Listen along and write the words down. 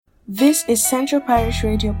This is Central Parish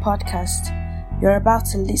Radio Podcast. You're about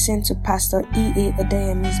to listen to Pastor E.A.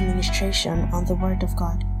 Adeyemi's ministration on the Word of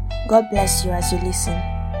God. God bless you as you listen.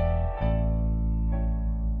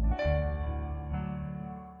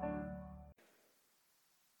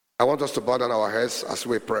 I want us to bow down our heads as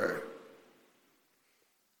we pray.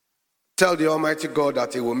 Tell the Almighty God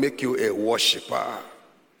that He will make you a worshiper.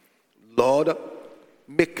 Lord,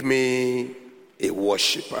 make me a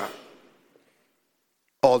worshiper.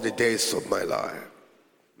 All the days of my life,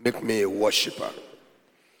 make me a worshiper.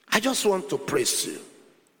 I just want to praise you.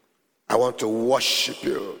 I want to worship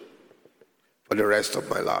you for the rest of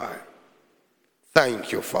my life.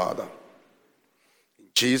 Thank you, Father. In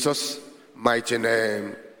Jesus' mighty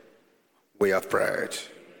name, we have prayed.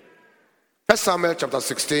 1 Samuel chapter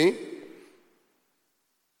 16,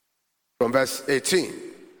 from verse 18.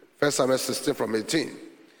 1 Samuel 16 from 18.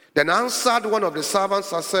 Then answered one of the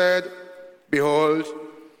servants and said, Behold,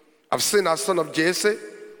 I've seen a son of Jesse,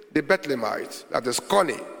 the Bethlehemite, that is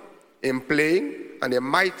cunning in playing, and a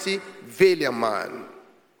mighty, valiant man,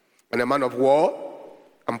 and a man of war,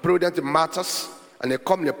 and prudent in matters, and a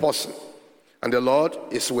comely person, and the Lord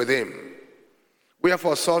is with him.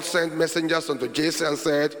 Wherefore Saul sent messengers unto Jesse and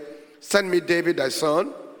said, Send me David thy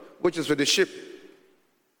son, which is with the sheep.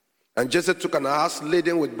 And Jesse took an ass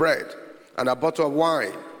laden with bread, and a bottle of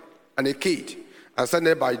wine, and a kid, and sent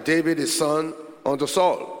it by David his son unto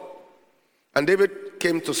Saul. And David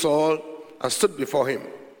came to Saul and stood before him.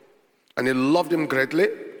 And he loved him greatly,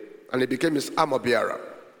 and he became his armor-bearer.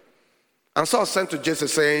 And Saul sent to Jesse,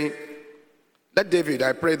 saying, Let David,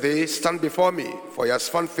 I pray thee, stand before me, for he has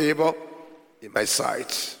found favor in my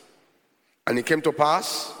sight. And it came to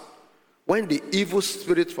pass, when the evil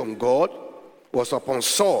spirit from God was upon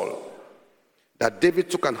Saul, that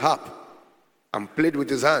David took an harp and played with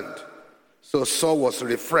his hand. So Saul was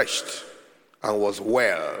refreshed and was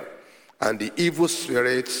well, and the evil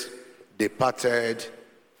spirits departed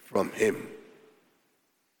from him.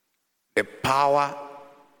 The power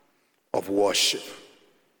of worship.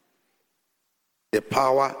 The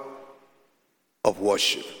power of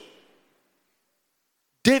worship.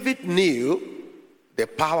 David knew the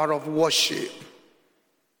power of worship.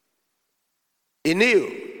 He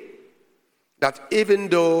knew that even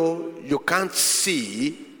though you can't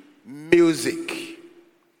see music,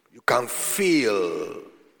 you can feel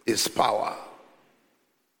His power.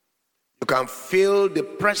 You can feel the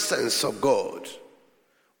presence of God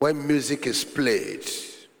when music is played.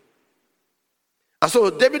 And so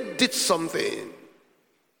David did something.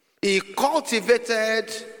 He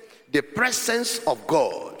cultivated the presence of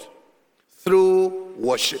God through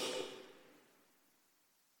worship.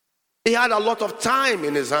 He had a lot of time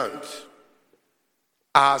in his hand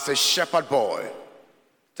as a shepherd boy.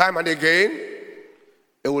 Time and again,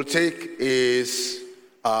 he will take his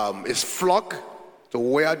flock to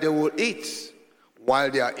where they will eat.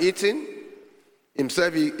 While they are eating, he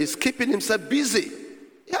is keeping himself busy.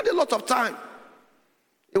 He had a lot of time.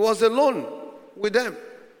 He was alone with them.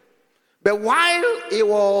 But while he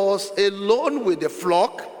was alone with the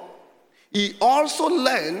flock, he also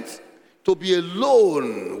learned to be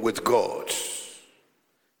alone with God.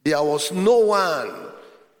 There was no one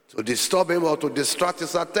to disturb him or to distract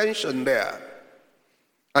his attention there.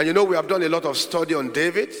 And you know, we have done a lot of study on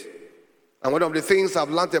David. And one of the things I've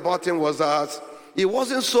learned about him was that he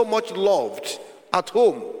wasn't so much loved at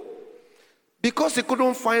home. Because he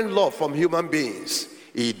couldn't find love from human beings,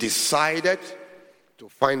 he decided to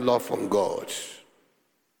find love from God.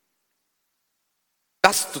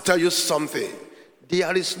 That's to tell you something.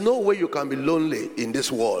 There is no way you can be lonely in this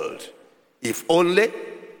world if only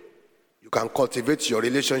you can cultivate your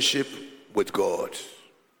relationship with God.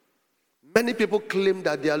 Many people claim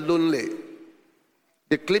that they are lonely.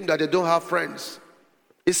 They claim that they don't have friends.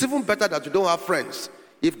 It's even better that you don't have friends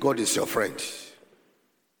if God is your friend.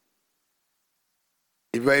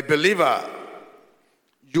 If you're a believer,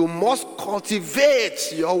 you must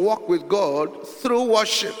cultivate your walk with God through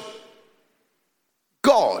worship.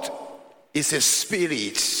 God is a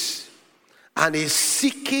spirit, and He's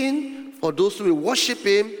seeking for those who will worship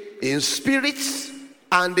Him in spirit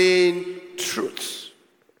and in truth.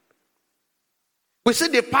 We see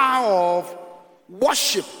the power of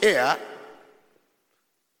worship here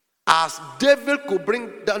as David could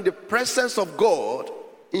bring down the presence of God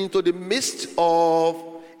into the midst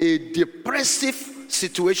of a depressive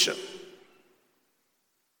situation.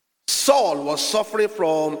 Saul was suffering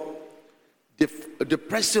from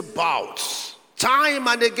depressive bouts. Time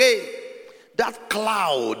and again, that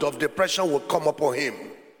cloud of depression will come upon him.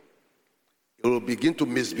 He will begin to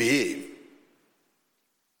misbehave.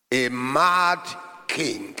 A mad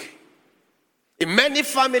king, In many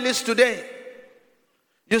families today,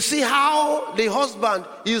 you see how the husband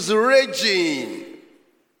is raging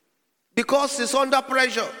because he's under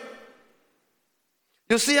pressure.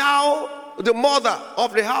 You see how the mother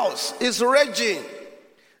of the house is raging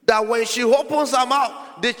that when she opens her mouth,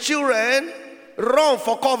 the children run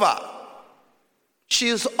for cover.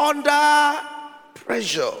 She's under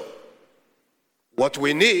pressure. What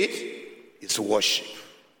we need is worship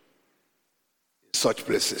in such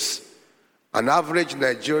places. An average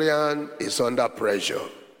Nigerian is under pressure.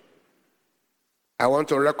 I want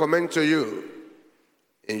to recommend to you,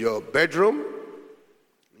 in your bedroom,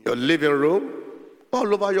 in your living room,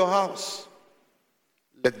 all over your house,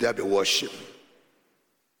 let there be worship.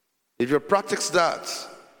 If you practice that,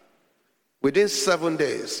 within 7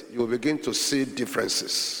 days, you will begin to see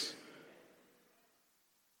differences.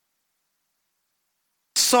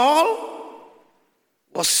 Saul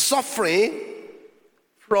was suffering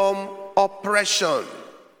from oppression.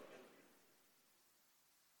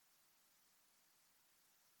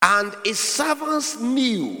 And his servants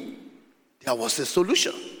knew there was a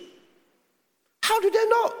solution. How did they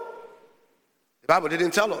know? The Bible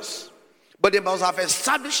didn't tell us. But they must have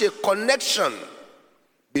established a connection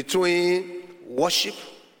between worship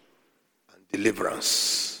and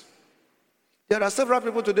deliverance. There are several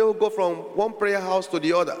people today who go from one prayer house to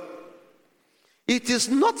the other. It is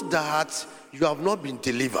not that you have not been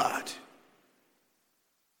delivered.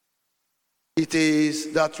 It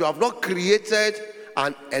is that you have not created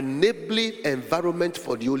an enabling environment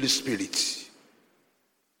for the Holy Spirit.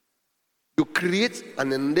 You create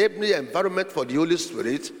an enabling environment for the Holy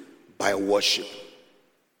Spirit by worship.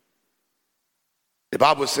 The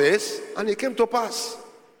Bible says, and it came to pass,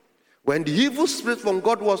 when the evil spirit from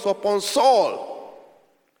God was upon Saul,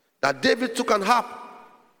 that David took an harp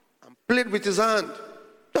and played with his hand,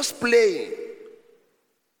 just playing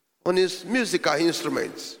on his musical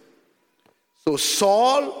instruments. So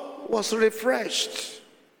Saul was refreshed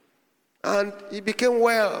and he became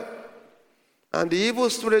well, and the evil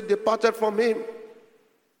spirit departed from him.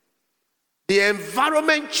 The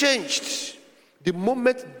environment changed the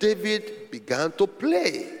moment David began to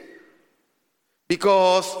play,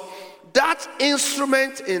 because that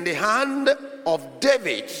instrument in the hand of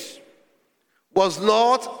David was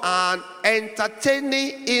not an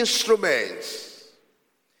entertaining instrument.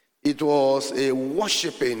 It was a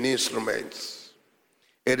worshiping instrument.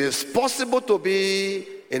 It is possible to be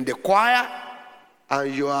in the choir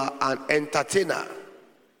and you are an entertainer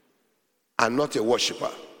and not a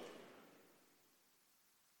worshiper.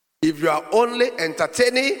 If you are only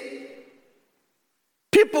entertaining,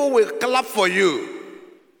 people will clap for you,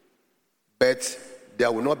 but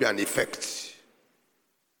there will not be an effect.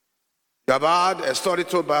 You have heard a story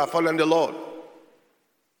told by a fallen the Lord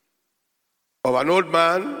of an old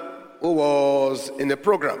man who was in a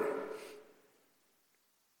program,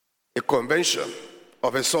 a convention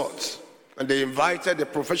of a sort, and they invited a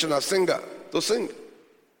professional singer to sing.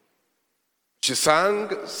 She sang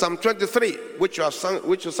Psalm 23, which you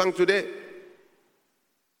sang today.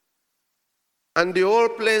 And the whole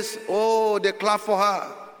place, they clapped for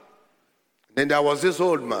her. Then there was this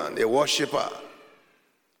old man, a worshiper,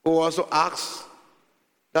 who also asked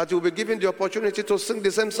that he would be given the opportunity to sing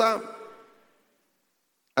the same psalm.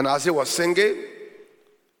 And as he was singing,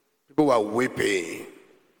 people were weeping.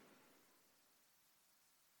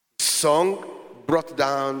 Song brought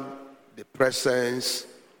down the presence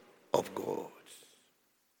of God.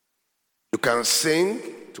 You can sing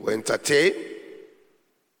to entertain.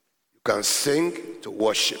 You can sing to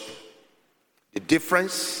worship. The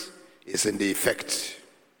difference is in the effect.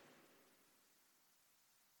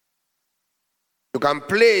 You can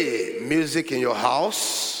play music in your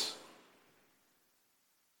house.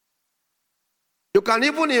 You can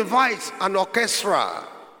even invite an orchestra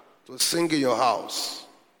to sing in your house.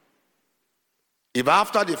 If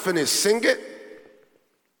after they finish singing,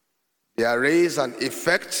 there is an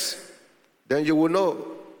effect, then you will know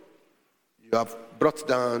you have brought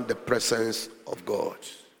down the presence of God.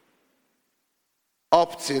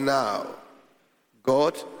 Up till now,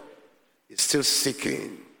 God is still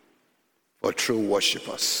seeking for true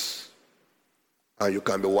worshipers. And you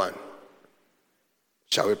can be one.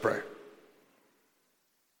 Shall we pray?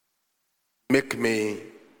 Make me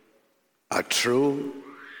a true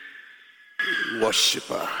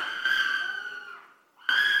worshiper.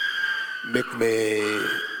 Make me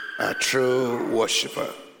a true worshiper.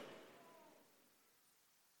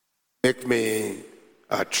 Make me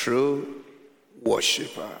a true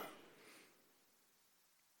worshiper.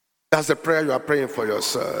 That's the prayer you are praying for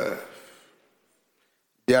yourself.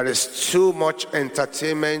 There is too much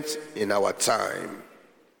entertainment in our time.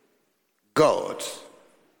 God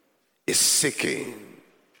is seeking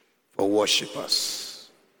for worshipers.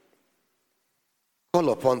 Call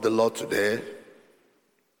upon the Lord today.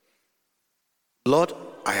 Lord,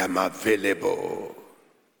 I am available.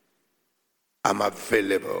 I'm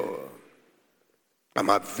available. I'm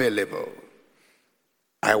available.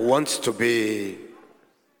 I want to be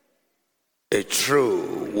a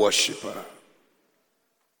true worshiper.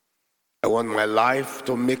 I want my life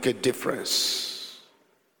to make a difference.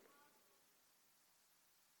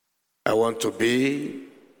 I want to be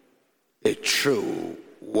a true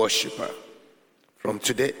worshiper from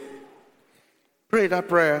today. Pray that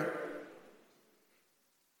prayer.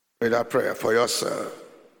 Pray that prayer for yourself.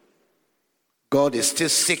 God is still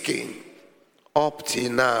seeking up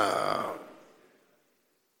till now.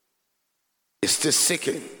 He's still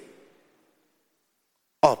seeking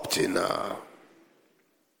up till now.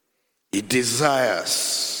 He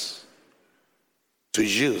desires to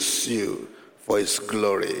use you for his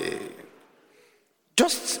glory.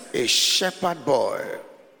 Just a shepherd boy.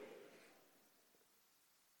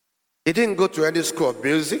 He didn't go to any school of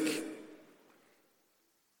music,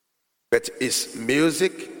 but his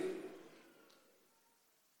music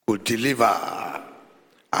could deliver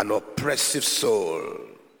an oppressive soul.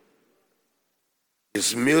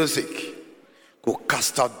 His music could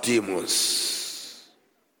cast out demons.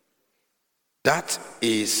 That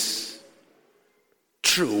is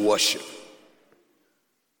true worship.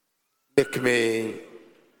 Make me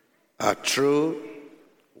a true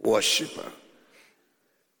worshiper.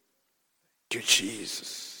 Thank you,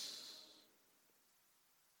 Jesus.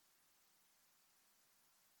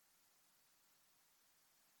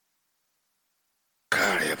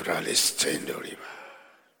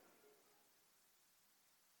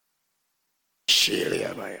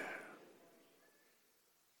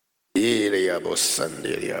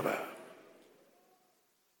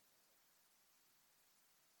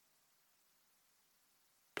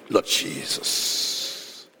 Lord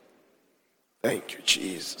Jesus. Thank you,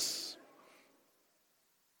 Jesus.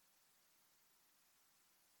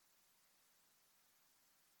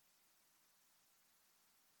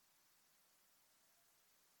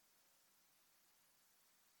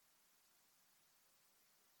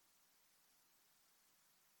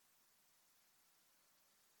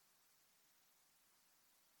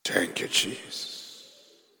 Thank you, Jesus.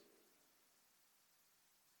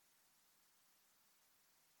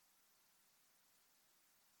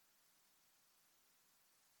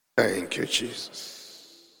 Thank you,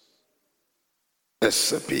 Jesus.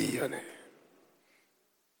 Blessed be your name.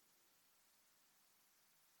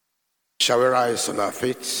 Shall we rise on our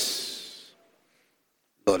feet?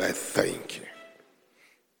 Lord, I thank you.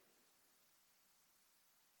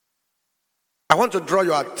 I want to draw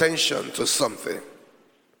your attention to something.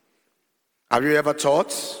 Have you ever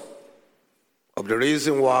thought of the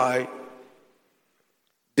reason why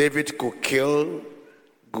David could kill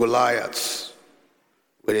Goliath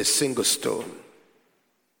with a single stone?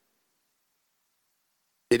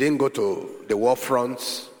 He didn't go to the war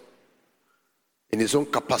front in his own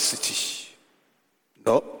capacity.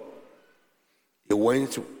 No. He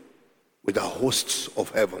went with the hosts of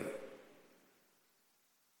heaven.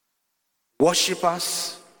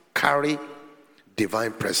 Worshippers carry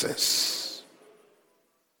divine presence.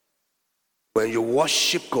 When you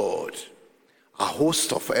worship God, a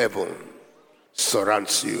host of heaven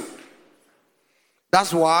surrounds you.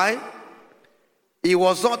 That's why he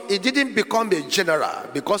didn't become a general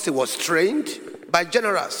because he was trained by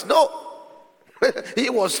generals. No. He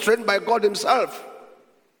was trained by God himself.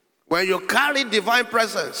 When you carry divine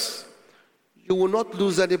presence, you will not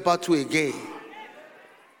lose any battle again.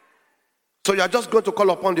 So you are just going to call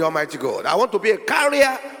upon the Almighty God. I want to be a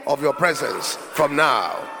carrier of your presence from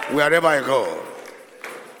now, wherever I go.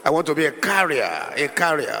 I want to be a carrier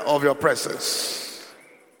of your presence.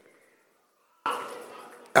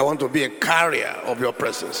 I want to be a carrier of your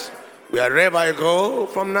presence, wherever I go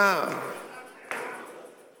from now.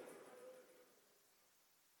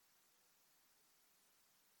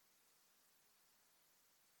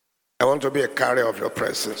 I want to be a carrier of your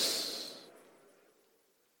presence.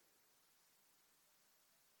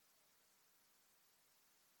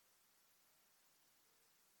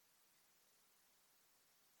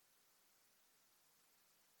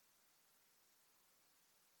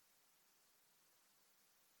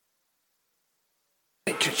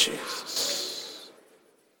 Thank you, Jesus.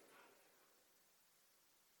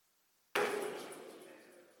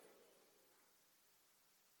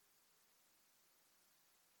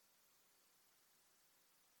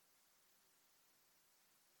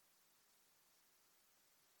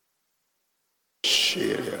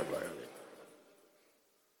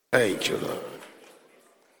 Thank you, Lord.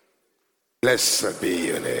 Blessed be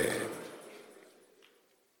your name.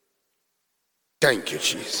 Thank you,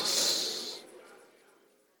 Jesus.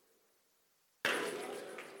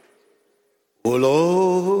 Oh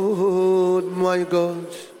Lord, my God,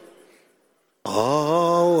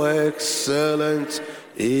 how excellent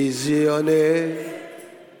is your name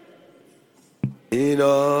in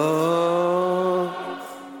all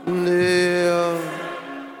the earth.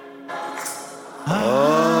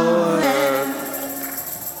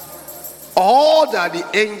 All that the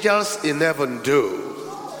angels in heaven do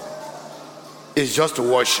is just to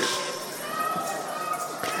worship.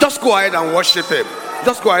 Just go ahead and worship him.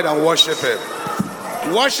 Just go ahead and worship him.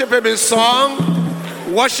 Worship him in song.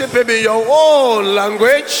 Worship him in your own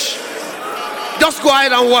language. Just go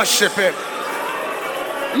ahead and worship him.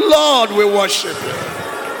 Lord, we worship you.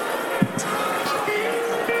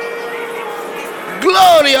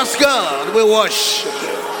 Glorious God, we worship you.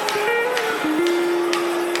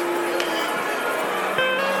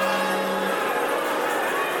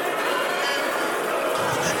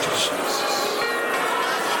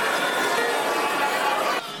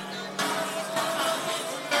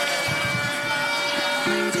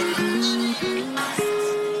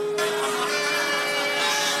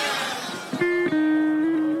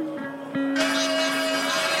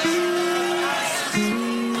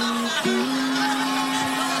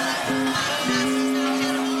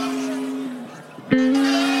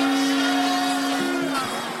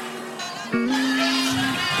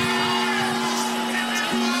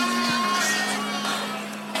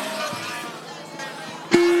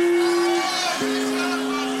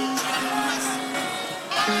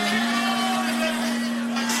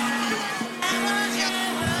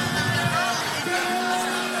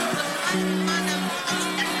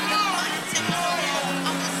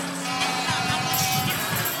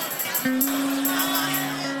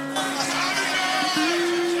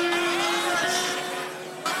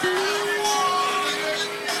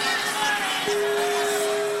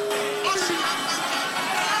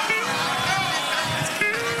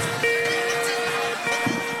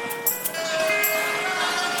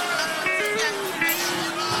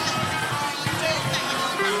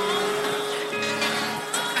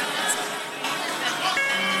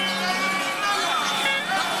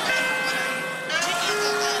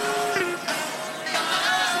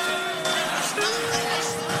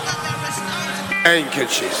 Thank you,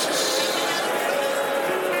 Jesus.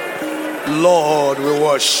 Lord, we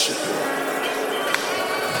worship you.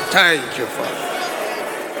 Thank you, Father.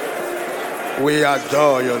 We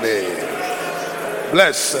adore your name.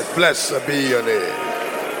 Blessed, blessed be your name.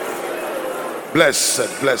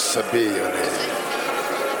 Blessed, blessed be your name.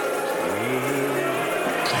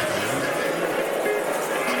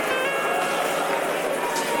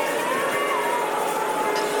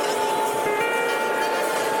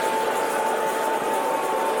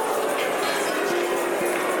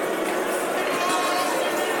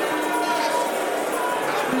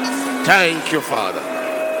 Thank you, Father.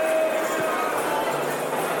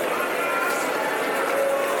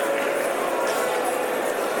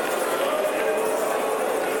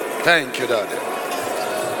 Thank you, Daddy.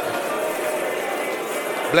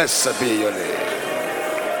 Blessed be your name.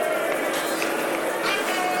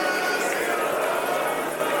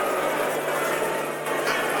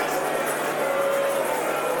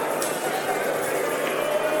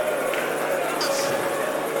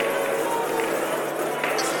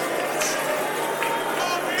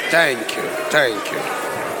 Thank you, thank you.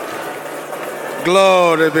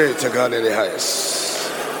 Glory be to God in the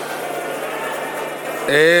highest.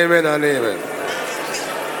 Amen and amen.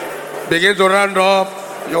 Begin to round up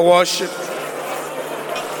your worship.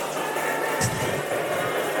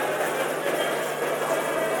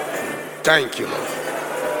 Thank you, Lord.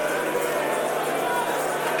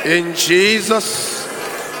 In Jesus'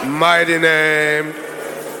 mighty name,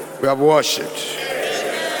 we have worshipped.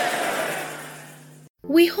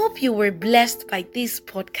 We hope you were blessed by this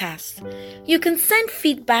podcast. You can send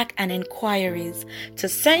feedback and inquiries to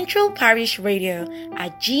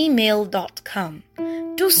centralparishradio@gmail.com.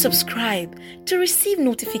 Do subscribe to receive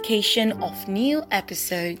notification of new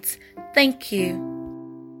episodes. Thank you.